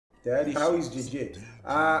Tayali, how is JJ?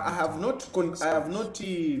 I have not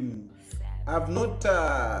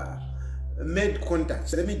made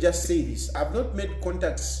contacts. Let me just say this: I've not made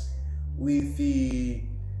contacts with the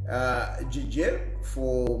JJ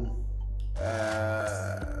for.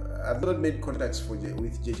 I've not made contacts with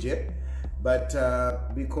JJ, but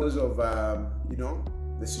because of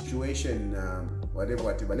the situation,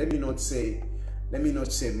 whatever. Let me not say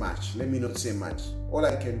much. All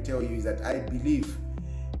I can tell you is that I believe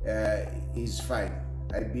he's fine.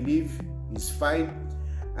 I believe he's fine,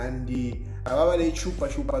 and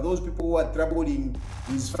those people who are troubling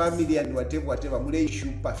his family and whatever,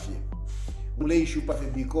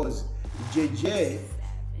 because JJ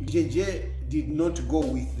did not go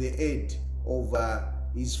with the aid of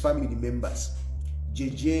his family members.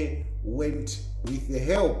 JJ went with the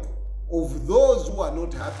help of those who are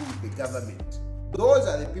not happy with the government. Those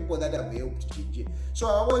are the people that have helped JJ. So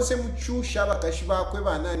I want to say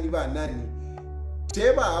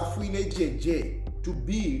Teba afuile JJ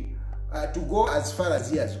to go as far as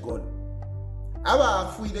he has gone. Aba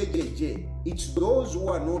afuile JJ, it's those who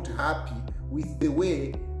are not happy with the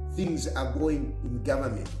way things are going in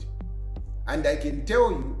government. And I can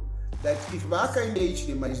tell you that if Hakainde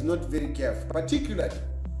Hichilema is not very careful, particularly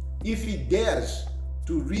if he dares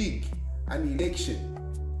to rig an election,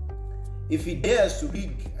 because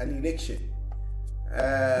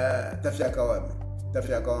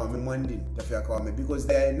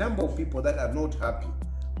there are a number of people that are not happy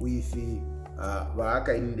with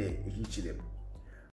Hakainde Hichilema.